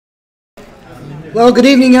Well, good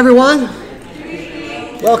evening, everyone.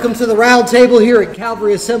 Welcome to the round table here at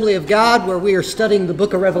Calvary Assembly of God, where we are studying the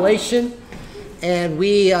book of Revelation. And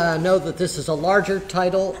we know that this is a larger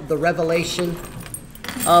title, The Revelation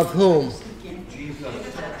of whom?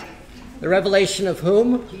 The revelation of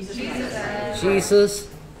whom? Jesus,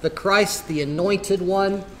 the Christ, the Anointed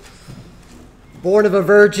One, born of a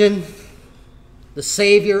virgin, the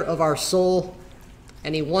Savior of our soul,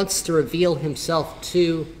 and he wants to reveal himself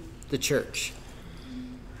to the church.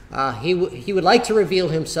 He would like to reveal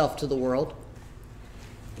himself to the world.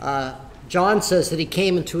 John says that he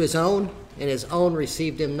came into his own, and his own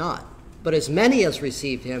received him not. But as many as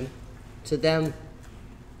received him, to them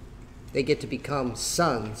they get to become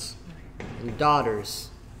sons and daughters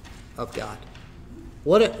of God.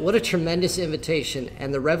 What a tremendous invitation.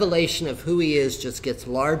 And the revelation of who he is just gets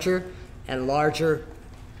larger and larger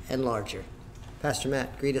and larger. Pastor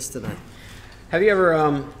Matt, greet us tonight. Have you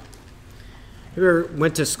ever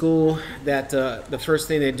went to school that the first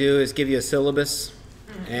thing they do is give you a syllabus,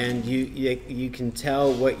 and you can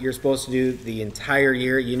tell what you're supposed to do the entire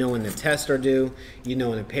year? You know when the tests are due, you know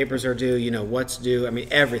when the papers are due, you know what's due. I mean,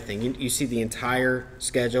 everything. You see the entire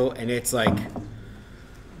schedule, and it's like,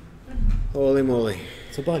 holy moly,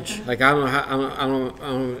 It's a bunch. like I don't know how, I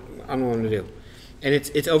don't know what to do, and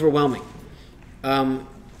it's overwhelming.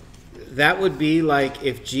 That would be like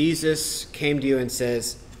if Jesus came to you and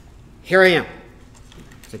says, "Here I am."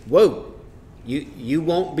 It's like, whoa, you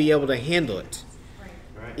won't be able to handle it.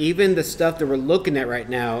 Right. Even the stuff that we're looking at right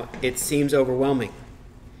now, it seems overwhelming.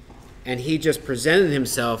 And he just presented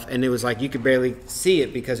himself, and it was like you could barely see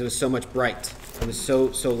it because it was so much bright. It was so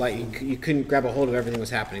light. You couldn't grab a hold of everything that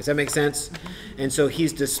was happening. Does that make sense? Mm-hmm. And so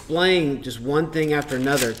he's displaying just one thing after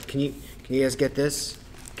another. Can you guys get this?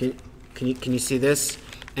 Can you see this?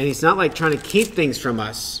 And he's not like trying to keep things from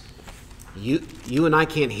us. You and I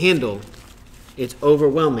can't handle. It's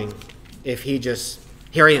overwhelming if he just,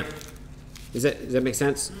 here I am. Does that make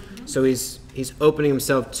sense? Mm-hmm. So he's opening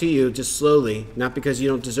himself to you just slowly, not because you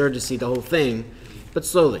don't deserve to see the whole thing, but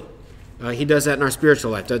slowly. He does that in our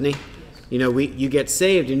spiritual life, doesn't he? You know, you get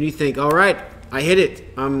saved and you think, all right, I hit it.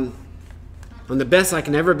 I'm the best I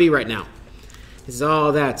can ever be right now. He says,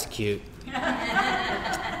 oh, that's cute.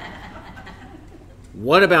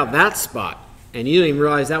 What about that spot? And you didn't even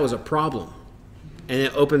realize that was a problem. And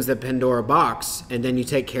it opens the Pandora box, and then you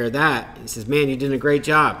take care of that. He says, man, you did a great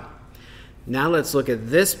job. Now let's look at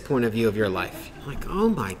this point of view of your life. You're like, oh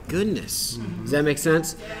my goodness. Mm-hmm. Does that make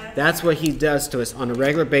sense? Yeah. That's what he does to us on a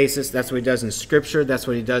regular basis. That's what he does in Scripture. That's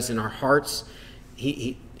what he does in our hearts.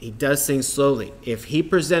 He does things slowly. If he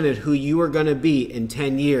presented who you were going to be in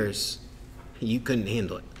 10 years, you couldn't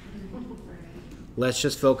handle it. Let's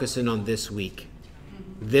just focus in on this week,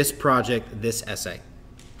 this project, this essay.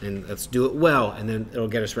 And let's do it well, and then it'll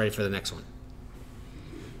get us ready for the next one.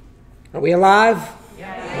 Are we alive?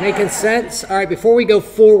 Yeah. Making sense? All right, before we go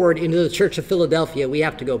forward into the Church of Philadelphia, we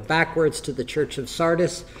have to go backwards to the Church of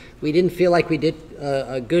Sardis. We didn't feel like we did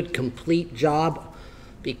a good, complete job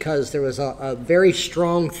because there was a very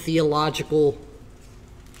strong theological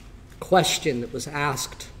question that was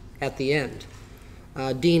asked at the end.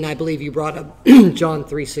 Dean, I believe you brought up John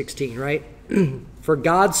 3:16, right? For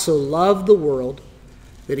God so loved the world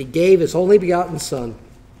that he gave his only begotten Son,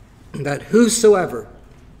 that whosoever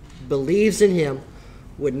believes in him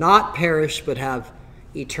would not perish but have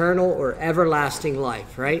eternal or everlasting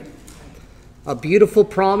life, right? A beautiful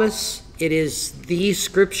promise. It is the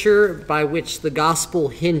scripture by which the gospel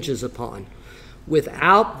hinges upon.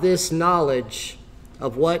 Without this knowledge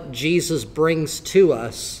of what Jesus brings to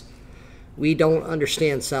us, we don't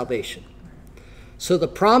understand salvation. So the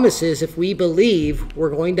promise is if we believe,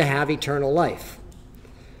 we're going to have eternal life.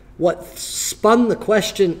 What spun the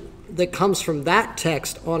question that comes from that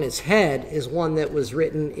text on its head is one that was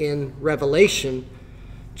written in Revelation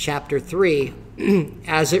chapter 3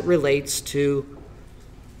 as it relates to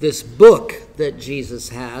this book that Jesus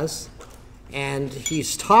has. And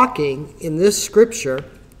he's talking in this scripture,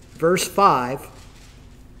 verse 5,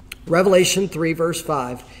 Revelation 3, verse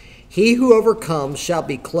 5, he who overcomes shall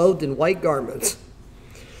be clothed in white garments,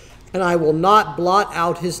 and I will not blot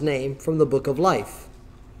out his name from the book of life.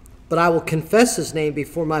 But I will confess his name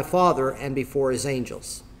before my Father and before his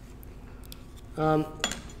angels. When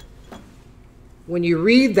you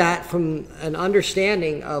read that from an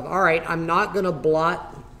understanding of, all right, I'm not going to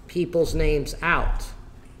blot people's names out,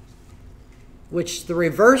 which the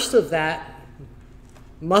reverse of that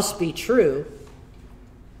must be true,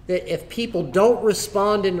 that if people don't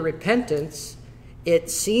respond in repentance, it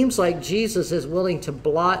seems like Jesus is willing to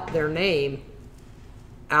blot their name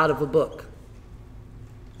out of a book.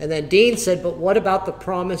 And then Dean said, but what about the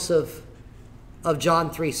promise of of John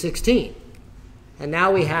 3:16. And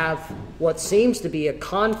now we have what seems to be a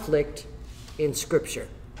conflict in Scripture.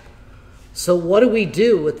 So what do we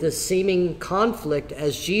do with this seeming conflict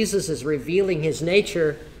as Jesus is revealing his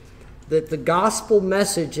nature, that the gospel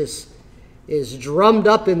message is drummed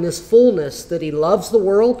up in this fullness that he loves the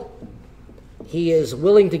world, he is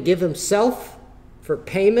willing to give himself for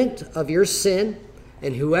payment of your sin,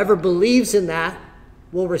 and whoever believes in that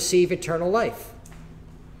will receive eternal life.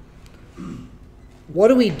 What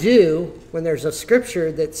do we do when there's a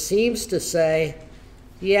scripture that seems to say,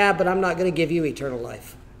 yeah, but I'm not going to give you eternal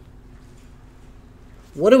life?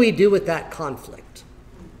 What do we do with that conflict?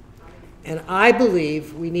 And I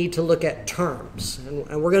believe we need to look at terms,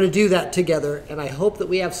 and we're going to do that together, and I hope that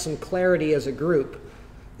we have some clarity as a group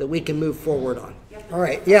that we can move forward on. All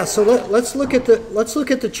right, yeah, so let's look at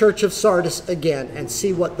the church of Sardis again and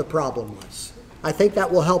see what the problem was. I think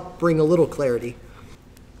that will help bring a little clarity.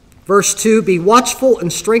 Verse 2, be watchful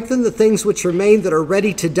and strengthen the things which remain that are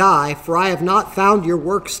ready to die, for I have not found your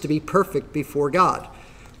works to be perfect before God.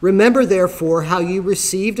 Remember, therefore, how you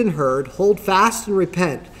received and heard, hold fast and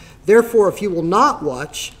repent. Therefore, if you will not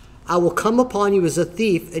watch, I will come upon you as a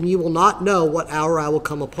thief, and you will not know what hour I will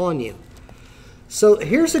come upon you. So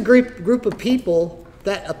here's a group of people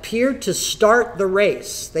that appeared to start the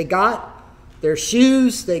race. They got their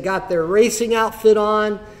shoes, they got their racing outfit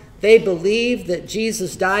on, they believed that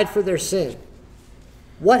Jesus died for their sin.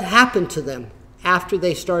 What happened to them after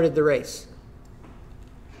they started the race?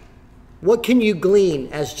 What can you glean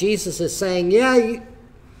as Jesus is saying, yeah,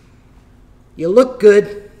 you look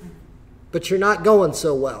good, but you're not going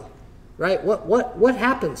so well, right? What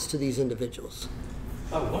happens to these individuals?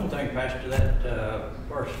 Oh, one thing, Pastor, that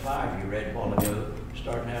verse 5 you read a while ago,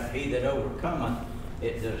 starting out, he that overcometh,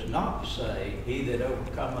 it does not say he that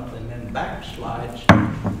overcometh and then backslides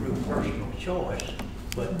through personal choice,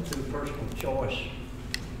 but through personal choice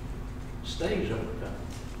stays overcome.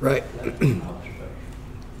 Right. That's an observation.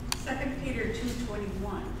 2 Peter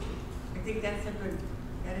 2:21. I think that is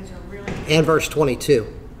a really... And verse 22.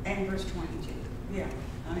 And verse 22. Yeah.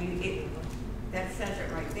 I mean, that says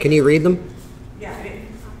it right there. Can you read them? Yeah.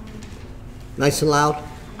 Nice and loud.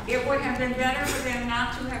 It would have been better for them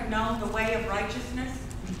not to have known the way of righteousness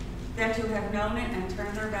than to have known it and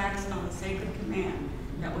turned their backs on the sacred command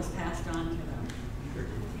that was passed on to them.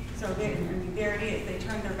 So there it is. They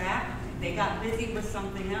turned their back. They got busy with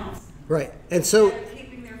something else. Right. And so... Instead of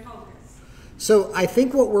keeping their focus. So I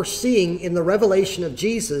think what we're seeing in the revelation of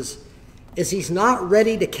Jesus is he's not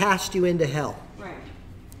ready to cast you into hell. Right.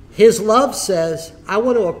 His love says, I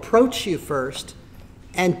want to approach you first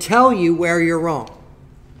and tell you where you're wrong.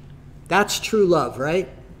 That's true love, right?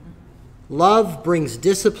 Love brings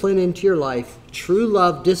discipline into your life. True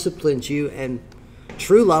love disciplines you, and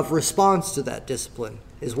true love responds to that discipline,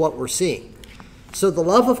 is what we're seeing. So the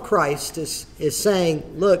love of Christ is saying,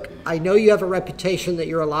 look, I know you have a reputation that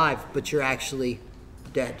you're alive, but you're actually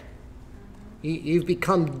dead. You've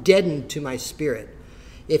become deadened to my spirit.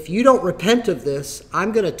 If you don't repent of this,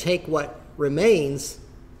 I'm going to take what remains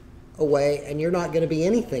away, and you're not going to be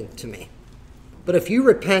anything to me. But if you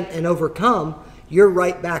repent and overcome, you're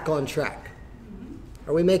right back on track.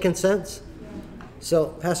 Are we making sense? So,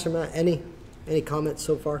 Pastor Matt, any comments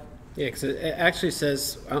so far? Yeah, because it actually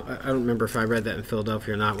says, I don't remember if I read that in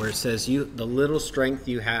Philadelphia or not, where it says the little strength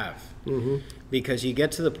you have. Mm-hmm. Because you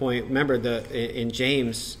get to the point, remember in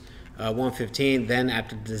James 1:15, then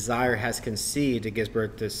after desire has conceived, it gives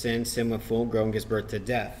birth to sin. Sin when full grown gives birth to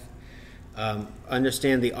death.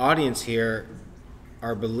 Understand the audience here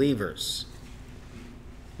are believers.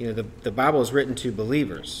 You know, the Bible is written to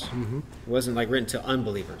believers. Mm-hmm. It wasn't like written to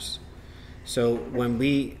unbelievers. So when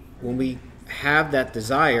we have that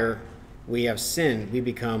desire, we have sin, we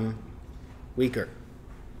become weaker.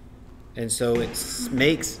 And so it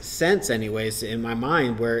makes sense anyways in my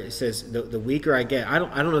mind where it says the weaker I get. I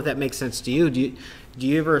don't know if that makes sense to you. Do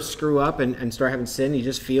you ever screw up and start having sin and you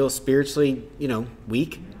just feel spiritually,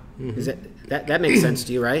 weak? Mm-hmm. Is that makes sense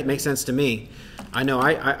to you, right? It makes sense to me. I know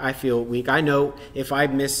I feel weak. I know if I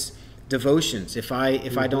miss devotions, if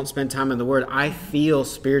I don't spend time in the Word, I feel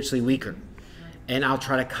spiritually weaker. And I'll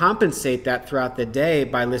try to compensate that throughout the day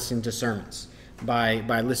by listening to sermons, by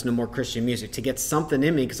listening to more Christian music, to get something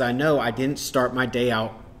in me because I know I didn't start my day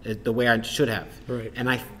out the way I should have. Right. And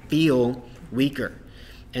I feel weaker.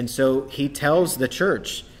 And so he tells the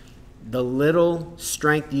church, the little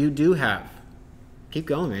strength you do have, keep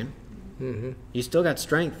going, man. Mm-hmm. You still got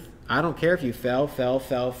strength. I don't care if you fell.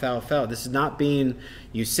 This is not being,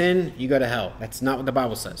 you sin, you go to hell. That's not what the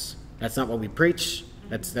Bible says. That's not what we preach.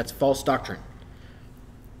 That's false doctrine.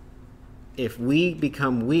 If we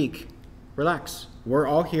become weak, relax. We're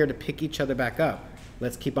all here to pick each other back up.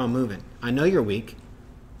 Let's keep on moving. I know you're weak.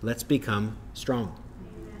 Let's become strong.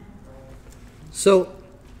 So,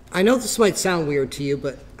 I know this might sound weird to you,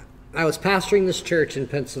 but I was pastoring this church in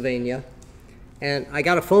Pennsylvania, and I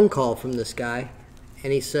got a phone call from this guy,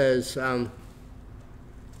 and he says, I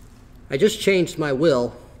just changed my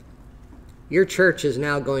will. Your church is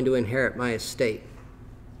now going to inherit my estate.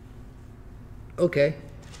 Okay.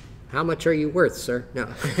 How much are you worth, sir? No.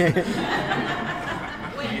 Did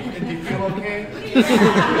you feel okay?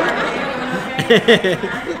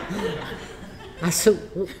 I said,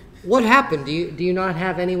 what happened? Do you not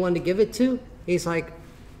have anyone to give it to? He's like,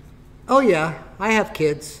 oh yeah, I have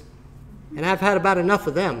kids, and I've had about enough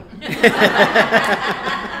of them.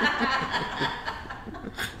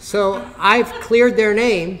 So I've cleared their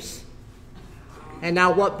names, and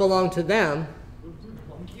now what belonged to them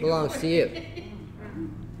belongs to you.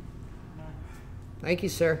 Thank you,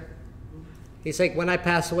 sir. He's like, when I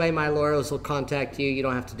pass away, my lawyers will contact you. You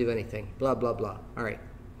don't have to do anything. Blah, blah, blah. All right.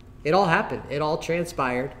 It all happened. It all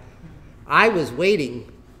transpired. I was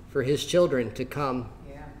waiting for his children to come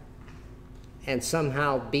and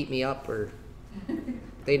somehow beat me up, or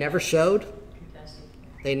they never showed.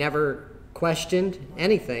 They never questioned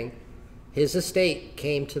anything. His estate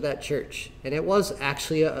came to that church, and it was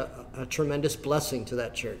actually a tremendous blessing to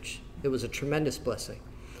that church. It was a tremendous blessing.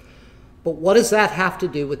 But what does that have to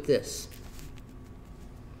do with this?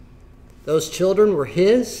 Those children were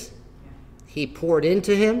his. He poured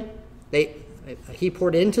into him. He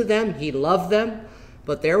poured into them. He loved them.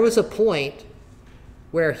 But there was a point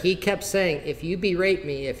where he kept saying, if you berate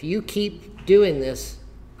me, if you keep doing this,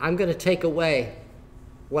 I'm going to take away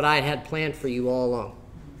what I had planned for you all along.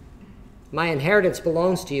 My inheritance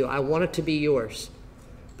belongs to you. I want it to be yours.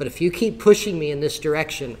 But if you keep pushing me in this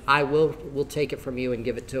direction, I will take it from you and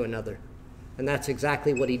give it to another. And that's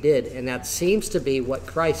exactly what he did. And that seems to be what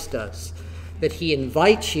Christ does. That he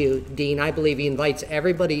invites you, Dean, I believe he invites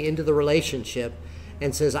everybody into the relationship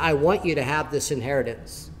and says, I want you to have this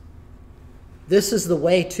inheritance. This is the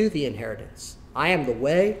way to the inheritance. I am the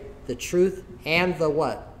way, the truth, and the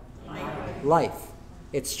what? Life.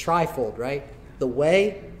 It's trifold, right? The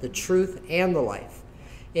way, the truth, and the life.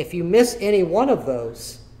 If you miss any one of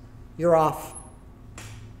those, you're off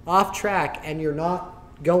track, and you're not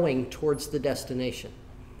going towards the destination.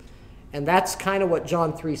 And that's kind of what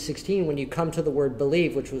John 3:16, when you come to the word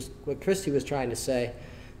believe, which was what Christy was trying to say,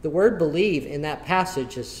 the word believe in that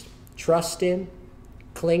passage is trust in,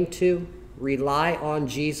 cling to, rely on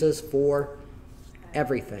Jesus for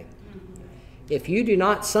everything. If you do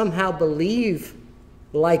not somehow believe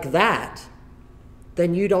like that,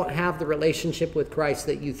 then you don't have the relationship with Christ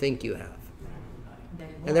that you think you have.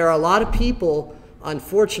 And there are a lot of people,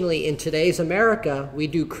 unfortunately, in today's America, we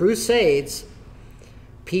do crusades.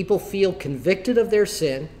 People feel convicted of their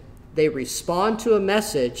sin. They respond to a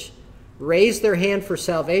message, raise their hand for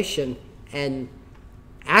salvation, and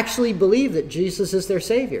actually believe that Jesus is their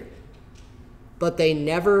Savior. But they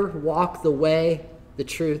never walk the way, the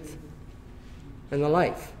truth, and the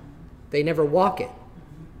life. They never walk it.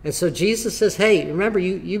 And so Jesus says, hey, remember,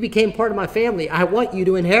 you became part of my family. I want you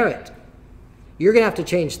to inherit. You're going to have to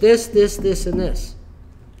change this, this, this, and this.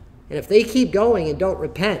 And if they keep going and don't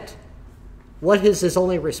repent, what is his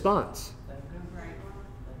only response?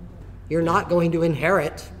 You're not going to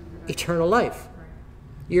inherit eternal life.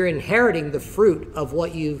 You're inheriting the fruit of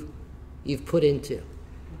what you've put into.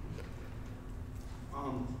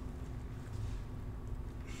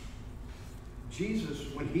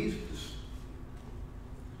 Jesus, when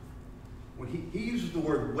he uses the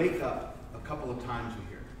word wake up a couple of times in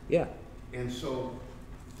here. Yeah. And so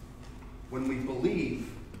when we believe,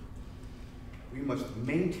 we must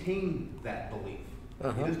maintain that belief.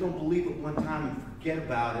 You just don't believe it one time and forget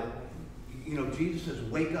about it. You know, Jesus says,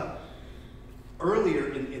 wake up.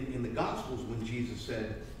 Earlier in the Gospels, when Jesus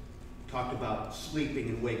talked about sleeping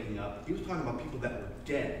and waking up, he was talking about people that were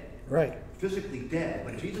dead. Right. Physically dead.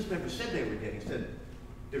 But Jesus never said they were dead. He said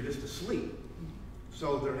they're just asleep.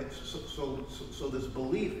 So this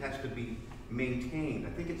belief has to be maintained.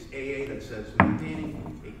 I think it's AA that says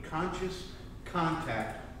maintaining a conscious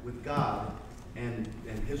contact with God and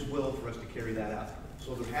his will for us to carry that out.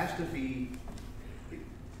 So there has to be,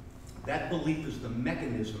 that belief is the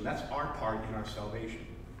mechanism, that's our part in our salvation.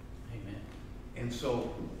 Amen. And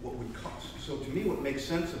so so to me what makes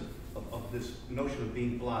sense of this notion of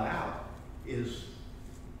being blotted out is,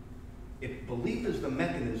 if belief is the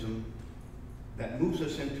mechanism that moves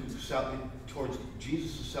us towards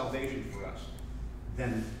Jesus' salvation for us,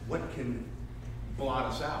 then what can blot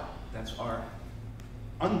us out? That's our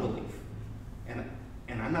unbelief.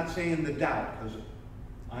 And I'm not saying the doubt, because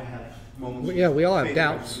I have moments. Yeah, we all have faith,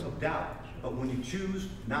 doubts. of doubt. But when you choose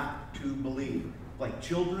not to believe, like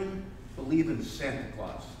children believe in Santa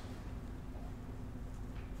Claus.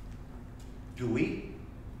 Do we?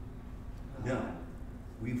 No.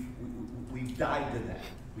 We've died to that.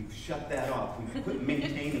 We've shut that off. We've quit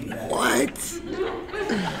maintaining that. What?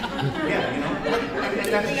 Yeah, you know,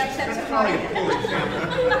 and that's probably a poor example.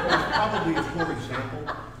 That's probably a poor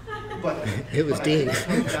example. But It was but Dean. I think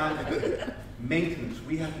it comes down to maintenance.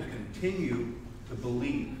 We have to continue to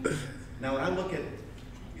believe. Now, when I look at,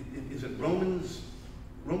 is it Romans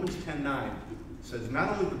 10:9 says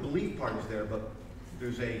not only the belief part is there, but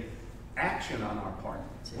there's a action on our part.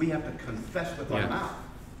 We have to confess with our Yeah. mouth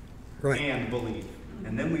Right. and believe,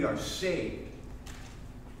 and then we are saved.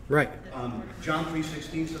 Right. John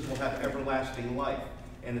 3:16 says we'll have everlasting life.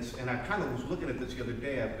 And I kind of was looking at this the other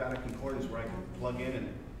day. I've got a concordance where I can plug in and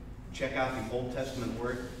check out the Old Testament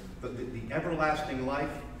word. But the everlasting life,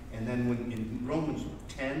 and then when in Romans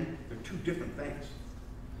 10, they're two different things.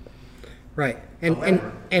 Right.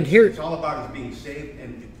 However, And here, it's all about us being saved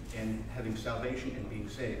and having salvation and being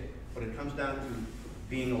saved. But it comes down to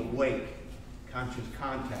being awake, conscious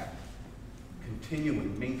contact,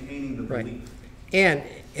 continuing, maintaining the Right. belief. and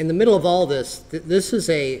in the middle of all this, this is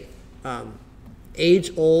a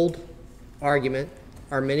age-old argument,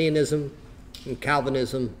 Arminianism and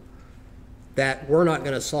Calvinism, that we're not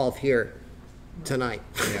going to solve here tonight.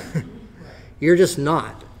 You're just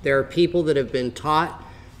not. There are people that have been taught.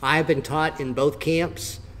 I've been taught in both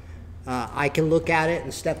camps. I can look at it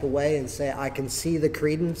and step away and say I can see the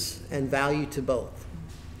credence and value to both.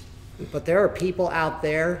 But there are people out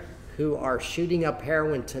there who are shooting up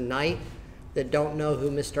heroin tonight that don't know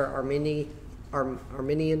who Mr.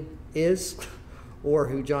 Arminian is or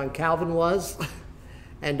who John Calvin was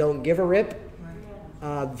and don't give a rip.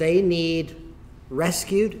 They need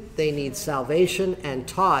rescued, they need salvation and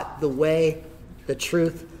taught the way, the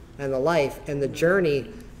truth, and the life. And the journey,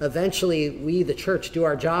 eventually we, the church, do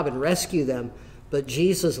our job and rescue them, but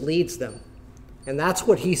Jesus leads them. And that's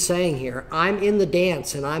what he's saying here. I'm in the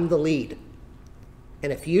dance and I'm the lead.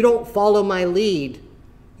 And if you don't follow my lead,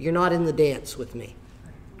 you're not in the dance with me.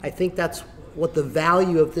 I think that's what the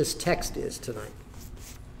value of this text is tonight.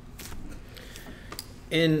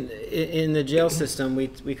 In the jail system, we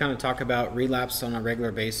kind of talk about relapse on a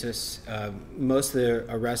regular basis. Most of the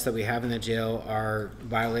arrests that we have in the jail are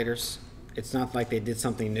violators. It's not like they did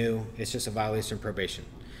something new. It's just a violation of probation.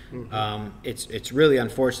 It's really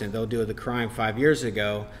unfortunate. They'll do the crime 5 years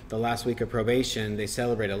ago. The last week of probation, they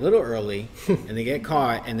celebrate a little early, and they get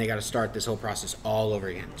caught, and they got to start this whole process all over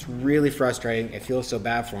again. It's really frustrating. It feels so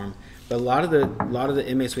bad for them. But a lot of the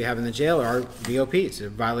inmates we have in the jail are VOPs, a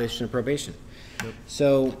violation of probation.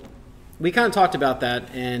 So we kind of talked about that,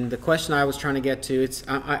 and the question I was trying to get to,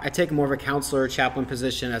 I take more of a counselor, chaplain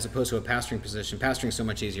position as opposed to a pastoring position. Pastoring is so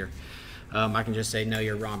much easier. I can just say, no,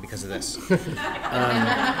 you're wrong because of this.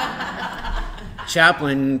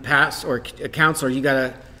 Chaplain, or a counselor, you got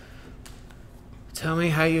to tell me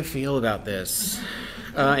how you feel about this.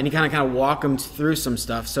 And you kind of walk them through some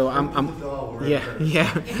stuff. So yeah.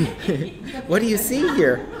 What do you see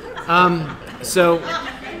here?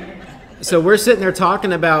 So we're sitting there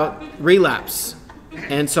talking about relapse.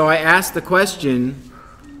 And so I asked the question,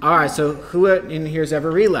 all right, so who in here has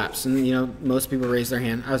ever relapsed? And, most people raise their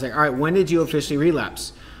hand. I was like, all right, when did you officially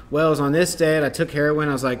relapse? Well, it was on this day, and I took heroin.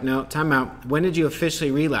 I was like, no, time out. When did you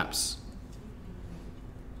officially relapse?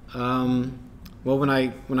 Well, when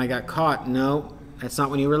I got caught, no, that's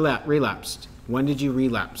not when you relapsed. When did you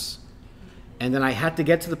relapse? And then I had to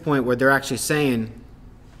get to the point where they're actually saying,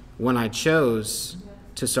 when I chose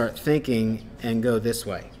to start thinking and go this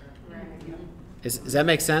way. Does that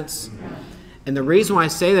make sense? And the reason why I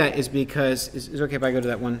say that is because, is it okay if I go to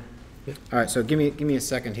that one? All right, so give me a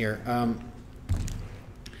second here.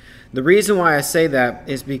 The reason why I say that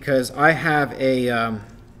is because I have a,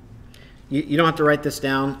 you don't have to write this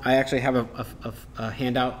down. I actually have a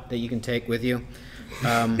handout that you can take with you.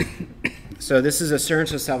 So this is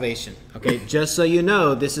Assurance of Salvation. Okay, just so you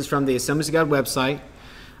know, this is from the Assemblies of God website.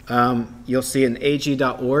 You'll see it in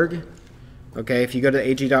ag.org. Okay, if you go to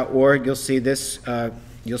ag.org, you'll see this.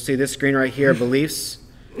 You'll see this screen right here, beliefs.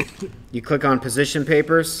 You click on position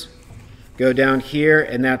papers, go down here,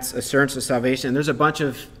 and that's Assurance of Salvation. And there's a bunch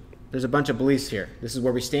of beliefs here. This is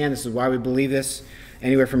where we stand. This is why we believe this.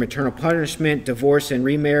 Anywhere from eternal punishment, divorce and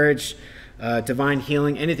remarriage, divine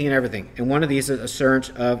healing, anything and everything. And one of these is Assurance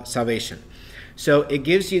of Salvation. So it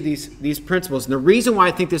gives you these principles. And the reason why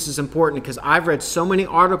I think this is important, because I've read so many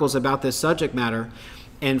articles about this subject matter,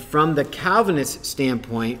 and from the Calvinist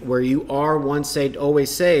standpoint, where you are once saved,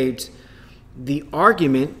 always saved, the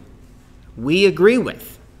argument we agree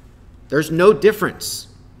with. There's no difference.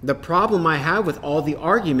 The problem I have with all the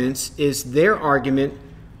arguments is their argument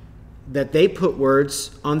that they put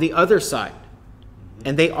words on the other side.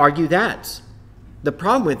 And they argue that. The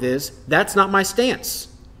problem with is, that's not my stance.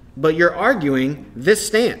 But you're arguing this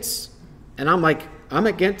stance. And I'm like, I'm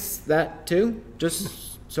against that too,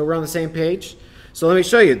 just so we're on the same page. So let me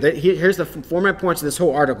show you. Here's the 4 main points of this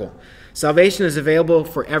whole article. Salvation is available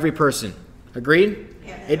for every person. Agreed?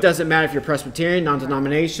 Yes. It doesn't matter if you're Presbyterian,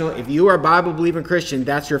 non-denominational. If you are a Bible-believing Christian,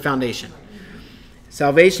 that's your foundation.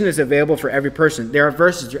 Salvation is available for every person. There are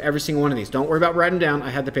verses for every single one of these. Don't worry about writing them down. I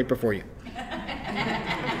have the paper for you.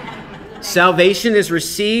 Salvation is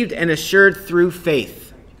received and assured through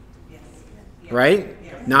faith.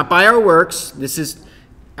 Right? Not by our works.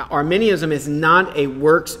 Arminianism is not a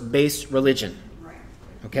works-based religion.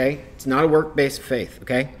 Okay? It's not a work-based faith.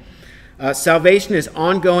 Okay? Salvation is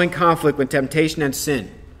ongoing conflict with temptation and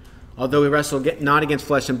sin. Although we wrestle not against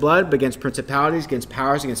flesh and blood, but against principalities, against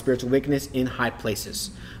powers, against spiritual wickedness in high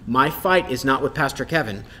places. My fight is not with Pastor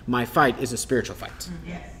Kevin. My fight is a spiritual fight.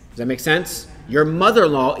 Yes. Does that make sense? Your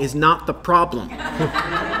mother-in-law is not the problem.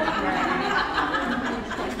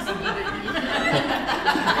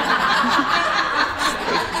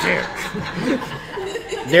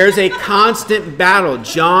 There's a constant battle.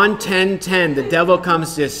 John 10:10, the devil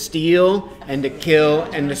comes to steal and to kill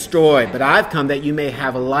and destroy. But I've come that you may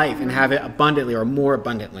have a life and have it abundantly or more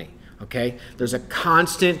abundantly. Okay? There's a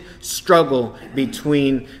constant struggle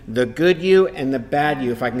between the good you and the bad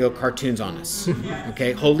you, if I can go cartoons on us.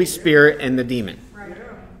 Okay? Holy Spirit and the demon.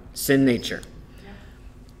 Sin nature.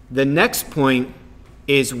 The next point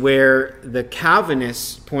is where the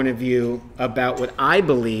Calvinist point of view about what I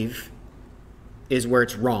believe is where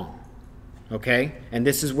it's wrong. Okay? And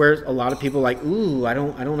this is where a lot of people are like, ooh, I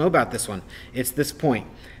don't know about this one. It's this point.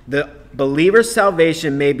 The believer's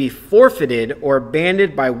salvation may be forfeited or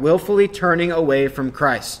abandoned by willfully turning away from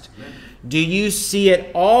Christ. Do you see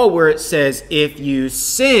it all where it says, if you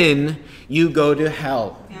sin, you go to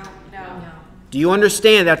hell? No. Do you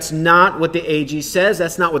understand that's not what the AG says?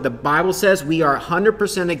 That's not what the Bible says. We are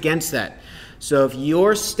 100% against that. So if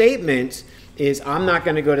your statement is, I'm not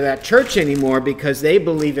going to go to that church anymore because they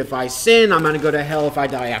believe if I sin, I'm going to go to hell if I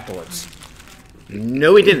die afterwards.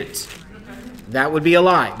 No, he didn't. That would be a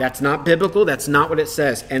lie. That's not biblical. That's not what it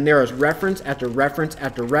says. And there is reference after reference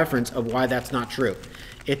after reference of why that's not true.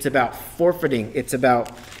 It's about forfeiting. It's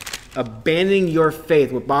about abandoning your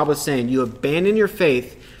faith. What Bob was saying, you abandon your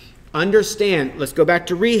faith. Understand, let's go back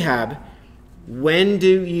to rehab. When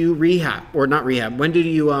do you rehab? Or not rehab. When do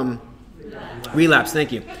you relapse?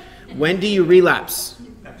 Thank you. When do you relapse?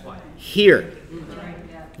 Here.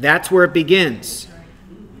 That's where it begins.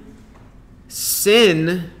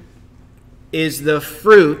 Sin is the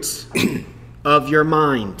fruit of your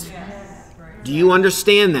mind. Do you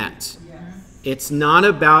understand that? It's not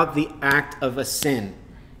about the act of a sin.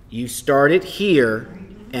 You start it here,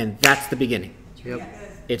 and that's the beginning. Yep.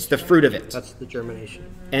 It's the fruit of it. That's the germination.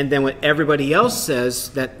 And then what everybody else says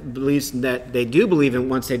that believes that they do believe in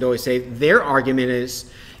once they'd always say, their argument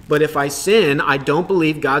is, but if I sin, I don't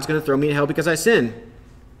believe God's going to throw me in hell because I sin.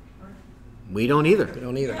 We don't either. We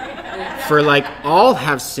don't either. For like all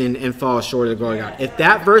have sinned and fall short of the glory of God. If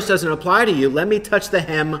that verse doesn't apply to you, let me touch the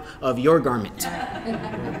hem of your garment.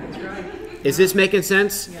 Is this making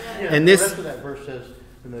sense? Yeah, And the this, rest of that verse says,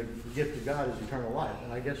 and the gift of God is eternal life.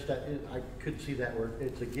 And I guess that is, I could see that where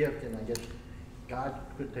it's a gift, and I guess God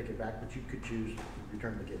could take it back, but you could choose to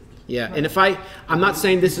return the gift. yeah. And if I'm not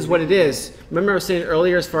saying this is what it is. Remember I was saying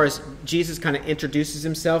earlier as far as Jesus kind of introduces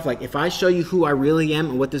himself, like if I show you who I really am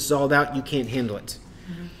and what this is all about, you can't handle it.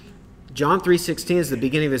 John 3:16 is the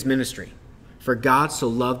beginning of his ministry. For God so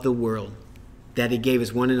loved the world that he gave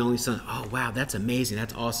his one and only son. Oh, wow, that's amazing.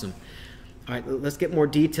 That's awesome. All right, let's get more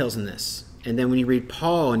details in this. And then when you read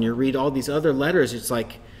Paul and you read all these other letters, it's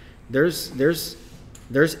like there's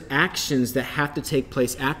actions that have to take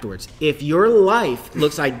place afterwards. If your life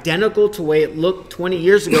looks identical to the way it looked 20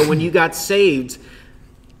 years ago when you got saved,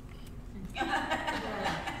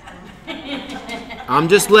 I'm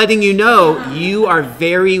just letting you know you are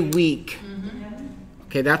very weak.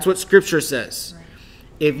 Okay, that's what Scripture says.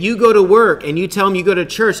 If you go to work and you tell them you go to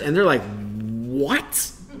church and they're like,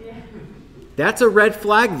 what? That's a red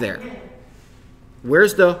flag there.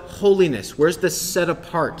 Where's the holiness? Where's the set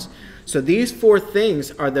apart? So these 4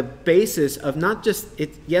 things are the basis of not just,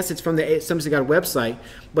 yes, it's from the Assemblies of God website,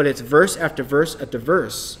 but it's verse after verse after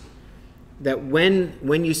verse. That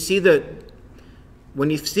when you see the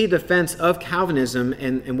defense of Calvinism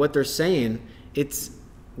and what they're saying,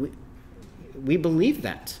 we believe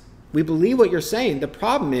that. We believe what you're saying. The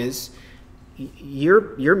problem is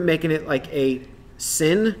you're making it like a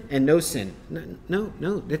sin and no sin.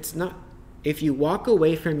 No, that's not. If you walk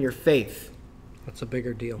away from your faith, That's a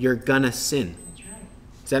bigger deal. you're gonna sin.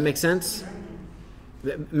 Does that make sense?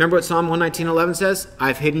 Remember what Psalm 119:11 says?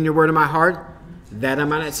 I've hidden your word in my heart, that I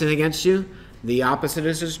might not sin against you. The opposite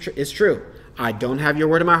is true. I don't have your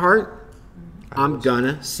word in my heart, I'm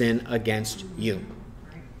gonna sin against you.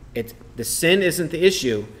 The sin isn't the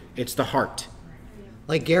issue, it's the heart.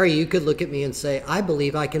 Like Gary, you could look at me and say, I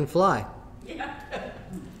believe I can fly.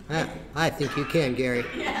 I think you can, Gary.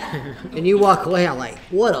 And you walk away, I'm like,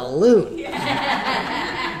 what a loon.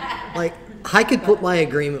 Like, I could put my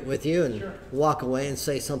agreement with you and walk away and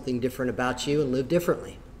say something different about you and live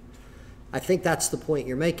differently. I think that's the point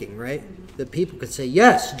you're making, right? That people could say,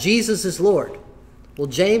 yes, Jesus is Lord. Well,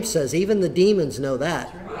 James says even the demons know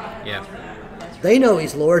that. Yeah. They know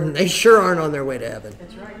he's Lord, and they sure aren't on their way to heaven.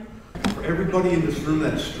 For everybody in this room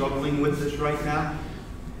that's struggling with this right now,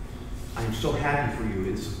 I'm so happy for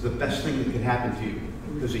you. It's the best thing that could happen to you.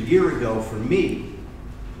 Because a year ago, for me,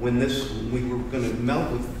 when we were going to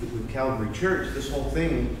melt with Calvary Church, this whole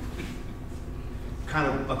thing kind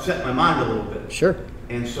of upset my mind a little bit. Sure.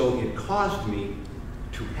 And so it caused me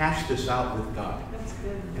to hash this out with God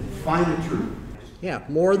and find the truth. Yeah,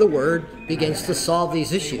 more of the Word begins to solve these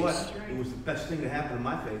Tell you issues. what, it was the best thing to happen in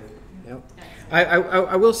my faith. Yep.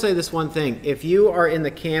 I will say this one thing. If you are in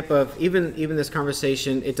the camp of even this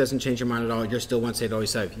conversation, it doesn't change your mind at all. You're still once saved, always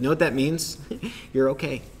saved. You know what that means? You're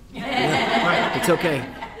okay. Right. It's okay.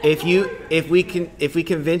 If we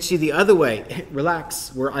convince you the other way,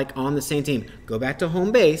 relax. We're like on the same team. Go back to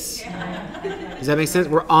home base. Does that make sense?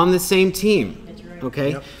 We're on the same team.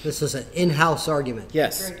 Okay. Yep. This is an in-house argument.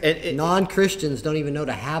 Yes. Non-Christians don't even know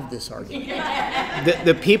to have this argument.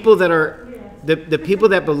 The people that are the people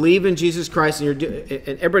that believe in Jesus Christ, and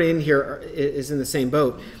everybody in here is in the same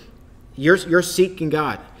boat. You're seeking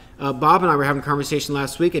God. Bob and I were having a conversation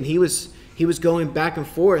last week, and he was going back and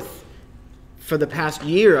forth for the past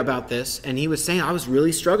year about this, and he was saying, I was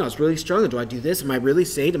really struggling. Do I do this? Am I really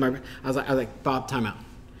saved? I was like, Bob, time out.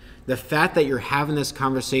 The fact that you're having this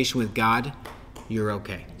conversation with God, you're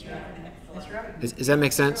okay. That's right. Does that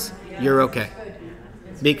make sense? You're okay.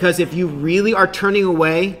 Because if you really are turning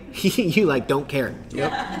away, you like don't care.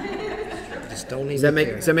 Just don't even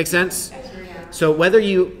Does that make sense? So whether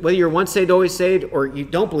you're once saved, always saved, or you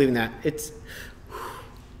don't believe in that, it's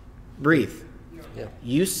breathe. Yeah.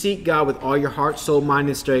 You seek God with all your heart, soul, mind,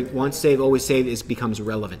 and strength. Once saved, always saved becomes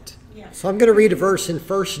relevant. So I'm going to read a verse in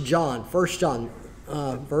 1 John,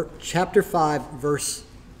 chapter 5, verse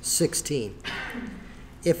 16.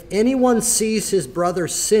 If anyone sees his brother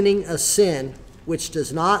sinning a sin which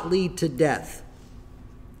does not lead to death,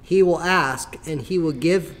 he will ask, and he will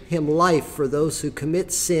give him life for those who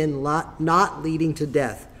commit sin not leading to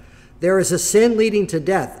death. There is a sin leading to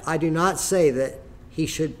death. I do not say that he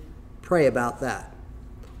should pray about that.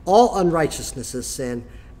 All unrighteousness is sin,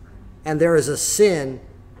 and there is a sin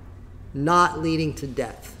not leading to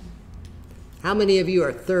death. How many of you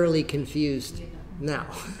are thoroughly confused now?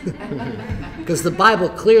 Because the Bible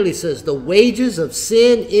clearly says the wages of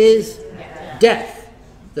sin is death.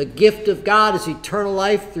 The gift of God is eternal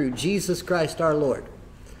life through Jesus Christ our Lord.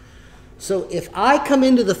 So if I come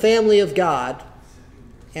into the family of God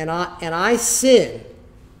and I sin,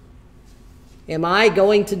 am I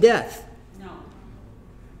going to death? No.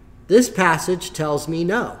 This passage tells me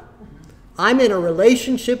no. I'm in a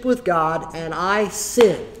relationship with God and I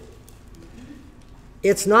sin.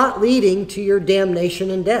 It's not leading to your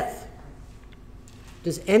damnation and death.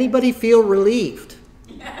 Does anybody feel relieved?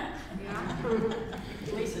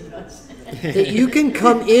 That you can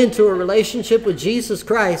come into a relationship with Jesus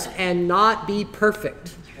Christ and not be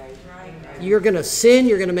perfect. You're going to sin,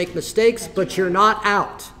 you're going to make mistakes, but you're not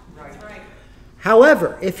out.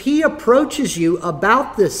 However, if he approaches you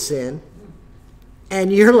about this sin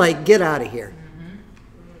and you're like, get out of here,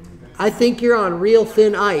 I think you're on real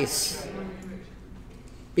thin ice,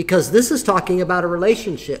 because this is talking about a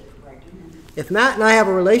relationship. If Matt and I have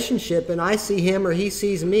a relationship and I see him or he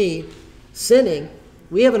sees me sinning,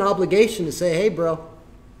 we have an obligation to say, hey, bro,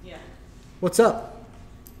 what's up?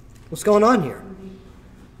 What's going on here?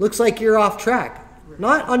 Looks like you're off track.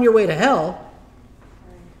 Not on your way to hell,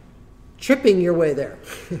 tripping your way there.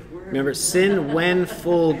 Remember, sin when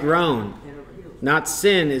full grown. Not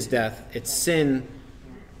sin is death. It's sin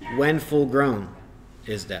when full grown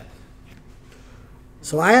is death.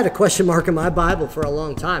 So I had a question mark in my Bible for a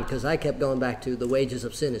long time because I kept going back to the wages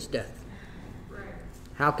of sin is death.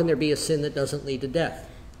 How can there be a sin that doesn't lead to death?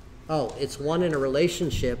 Oh, it's one in a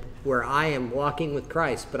relationship where I am walking with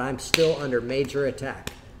Christ, but I'm still under major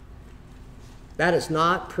attack. That is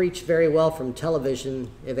not preached very well from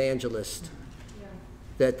television evangelists.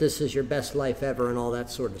 that this is your best life ever and all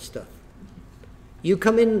that sort of stuff. You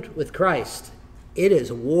come in with Christ, it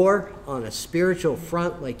is war on a spiritual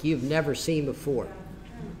front like you've never seen before.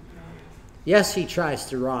 Yes, he tries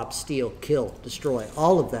to rob, steal, kill, destroy,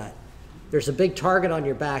 all of that. There's a big target on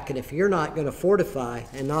your back, and if you're not going to fortify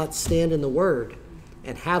and not stand in the Word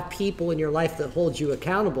and have people in your life that hold you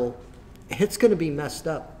accountable, it's going to be messed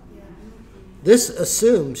up. This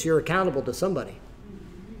assumes you're accountable to somebody.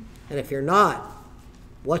 And if you're not,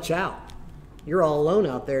 watch out. You're all alone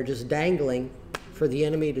out there just dangling for the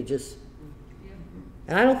enemy to just...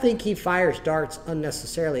 And I don't think he fires darts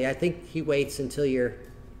unnecessarily. I think he waits until you're...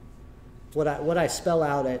 What I spell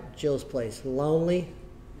out at Jill's place: lonely,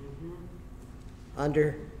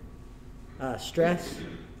 under stress,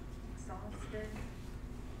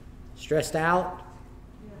 stressed out,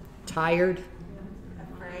 tired,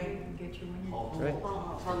 Afraid, get you in. right?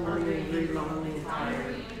 Hungry, angry, lonely, and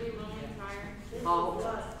tired. All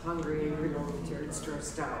hungry, angry, lonely, tired,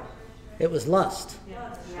 stressed out. It was lust,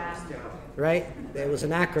 Yeah. right? It was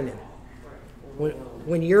an acronym.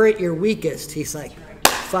 When you're at your weakest, he's like,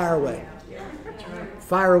 fire away.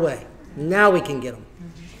 Fire away. Now we can get them.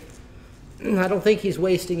 I don't think he's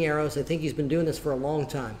wasting arrows. I think he's been doing this for a long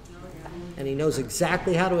time. And he knows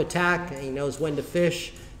exactly how to attack, and he knows when to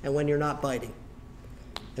fish and when you're not biting.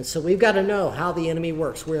 And so we've got to know how the enemy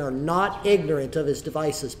works. We are not ignorant of his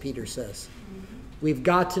devices, Peter says. We've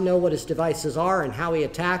got to know what his devices are and how he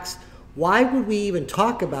attacks. Why would we even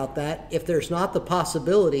talk about that if there's not the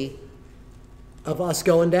possibility of us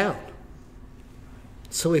going down?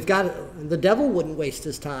 So we've got to, the devil wouldn't waste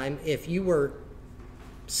his time if you were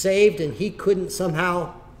saved and he couldn't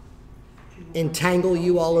somehow entangle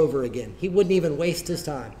you all over again. He wouldn't even waste his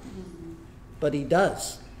time. But he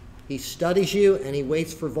does. He studies you and he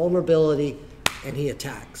waits for vulnerability and he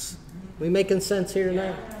attacks. We making sense here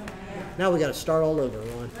tonight? Now we got to start all over,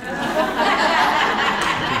 Ron.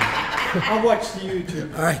 I'll watch the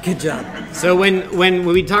YouTube. All right, good job. So when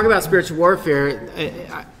we talk about spiritual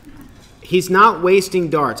warfare, he's not wasting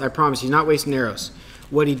darts. I promise, he's not wasting arrows.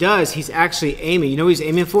 What he does, he's actually aiming. You know what he's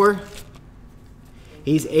aiming for?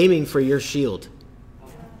 He's aiming for your shield.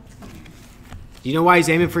 Do you know why he's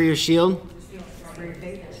aiming for your shield?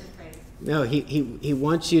 No, he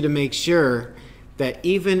wants you to make sure that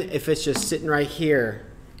even if it's just sitting right here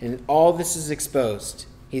and all this is exposed,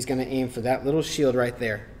 he's going to aim for that little shield right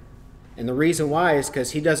there. And the reason why is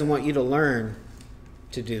because he doesn't want you to learn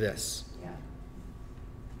to do this.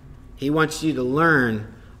 He wants you to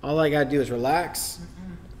learn, all I got to do is relax,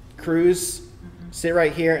 cruise, sit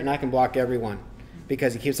right here, and I can block everyone.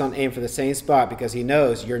 Because he keeps on aiming for the same spot, because he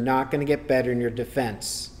knows you're not going to get better in your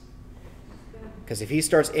defense. Because if he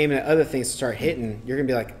starts aiming at other things to start hitting, you're going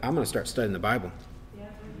to be like, I'm going to start studying the Bible.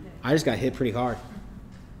 I just got hit pretty hard.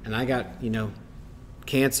 And I got,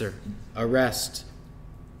 cancer, arrest,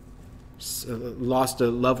 lost a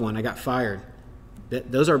loved one, I got fired.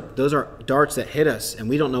 Those are darts that hit us, and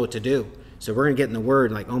we don't know what to do. So we're going to get in the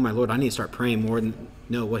Word like, oh my Lord, I need to start praying more.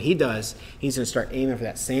 No, what he does, he's going to start aiming for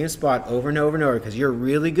that same spot over and over and over, because you're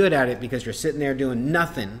really good at it, because you're sitting there doing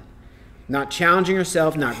nothing, not challenging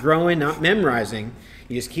yourself, not growing, not memorizing.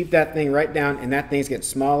 You just keep that thing right down, and that thing's getting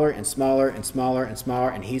smaller and smaller and smaller and smaller,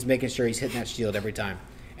 and he's making sure he's hitting that shield every time.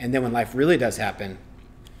 And then when life really does happen,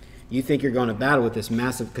 you think you're going to battle with this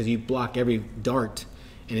massive, because you block every dart,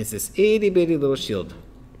 and it's this itty-bitty little shield.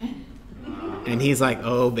 And he's like,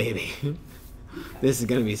 oh, baby, this is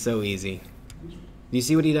going to be so easy. Do you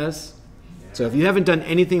see what he does? So if you haven't done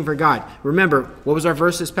anything for God, remember, what was our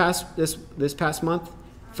verse this past month?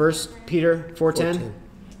 1 Peter 4:10.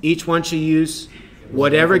 Each one should use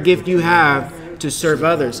whatever gift you have to serve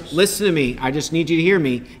others. Listen to me. I just need you to hear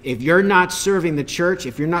me. If you're not serving the church,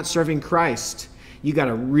 if you're not serving Christ, you got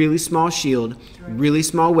a really small shield, really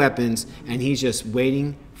small weapons, and he's just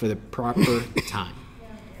waiting for the proper time.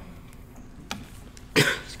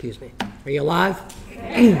 Excuse me. Are you alive?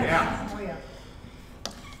 Yeah.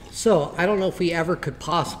 So, I don't know if we ever could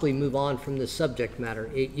possibly move on from this subject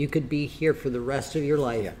matter. You could be here for the rest of your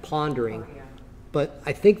life pondering. But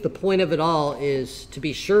I think the point of it all is to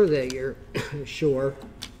be sure that you're sure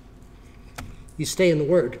you stay in the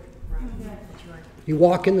Word. You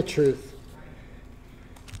walk in the truth.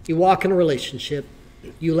 You walk in a relationship.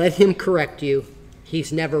 You let Him correct you.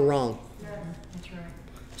 He's never wrong.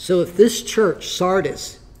 So if this church,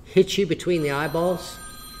 Sardis, hits you between the eyeballs,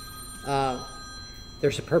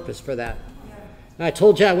 there's a purpose for that. And I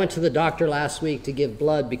told you I went to the doctor last week to give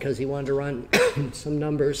blood because he wanted to run some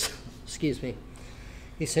numbers. Excuse me.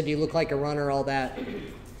 He said, you look like a runner, all that.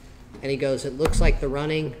 And he goes, it looks like the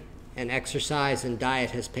running and exercise and diet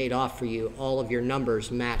has paid off for you. All of your numbers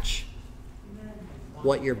match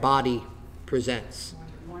what your body presents.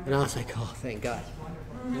 And I was like, oh, thank God.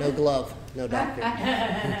 No glove, no doctor.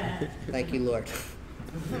 Thank you, Lord.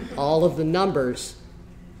 All of the numbers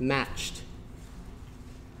matched.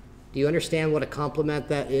 Do you understand what a compliment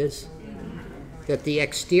that is? That the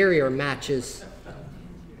exterior matches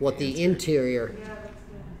what the interior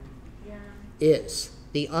is.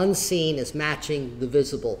 The unseen is matching the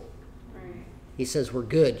visible. He says, we're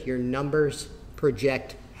good. Your numbers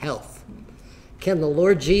project health. Can the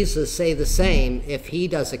Lord Jesus say the same if he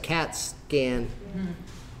does a CAT scan,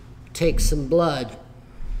 takes some blood?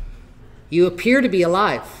 You appear to be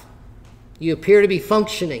alive. You appear to be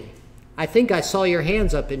functioning. I think I saw your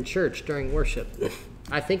hands up in church during worship.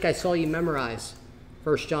 I think I saw you memorize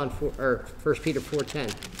 1 Peter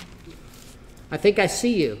 4:10. I think I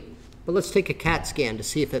see you. But let's take a CAT scan to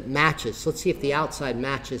see if it matches. Let's see if the outside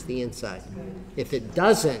matches the inside. If it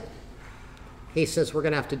doesn't, he says we're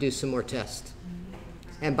going to have to do some more tests.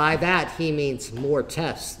 And by that, he means more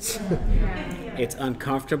tests. It's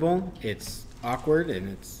uncomfortable, it's awkward,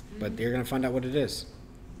 but you're going to find out what it is.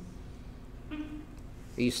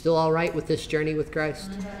 Are you still all right with this journey with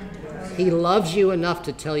Christ? He loves you enough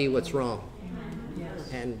to tell you what's wrong.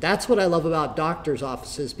 And that's what I love about doctors'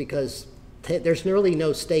 offices, because there's really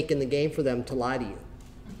no stake in the game for them to lie to you.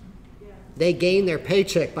 They gain their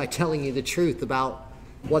paycheck by telling you the truth about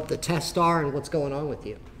what the tests are and what's going on with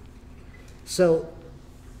you. So,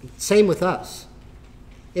 same with us.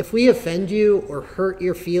 If we offend you or hurt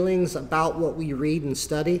your feelings about what we read and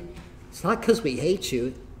study, it's not because we hate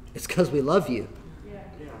you, it's because we love you.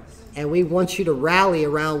 And we want you to rally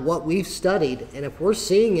around what we've studied. And if we're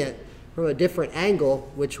seeing it from a different angle,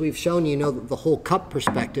 which we've shown you, the whole cup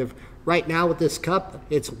perspective, right now with this cup,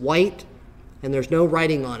 it's white and there's no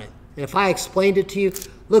writing on it. And if I explained it to you,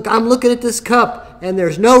 look, I'm looking at this cup and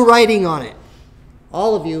there's no writing on it,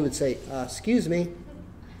 all of you would say, excuse me,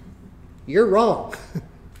 you're wrong.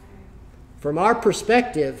 From our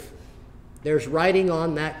perspective, there's writing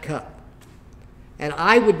on that cup. And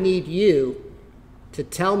I would need you to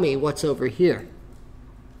tell me what's over here,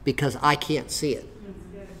 because I can't see it.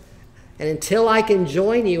 And until I can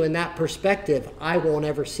join you in that perspective, I won't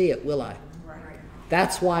ever see it, will I?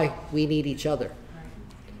 That's why we need each other.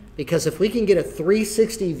 Because if we can get a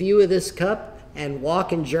 360 view of this cup and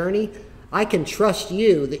walk and journey, I can trust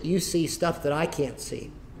you that you see stuff that I can't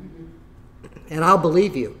see. And I'll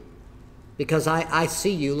believe you, because I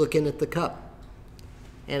see you looking at the cup.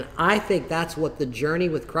 And I think that's what the journey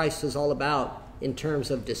with Christ is all about in terms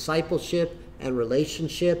of discipleship and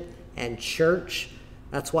relationship and church.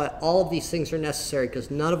 That's why all of these things are necessary, because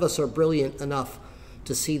none of us are brilliant enough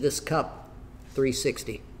to see this cup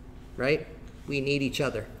 360, right? We need each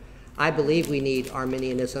other. I believe we need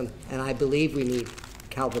Arminianism, and I believe we need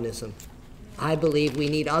Calvinism. I believe we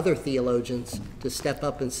need other theologians to step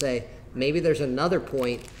up and say, maybe there's another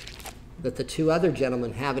point that the two other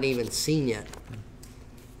gentlemen haven't even seen yet.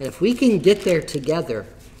 And if we can get there together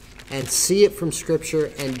and see it from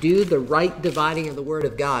Scripture and do the right dividing of the Word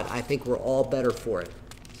of God, I think we're all better for it.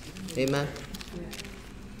 Amen?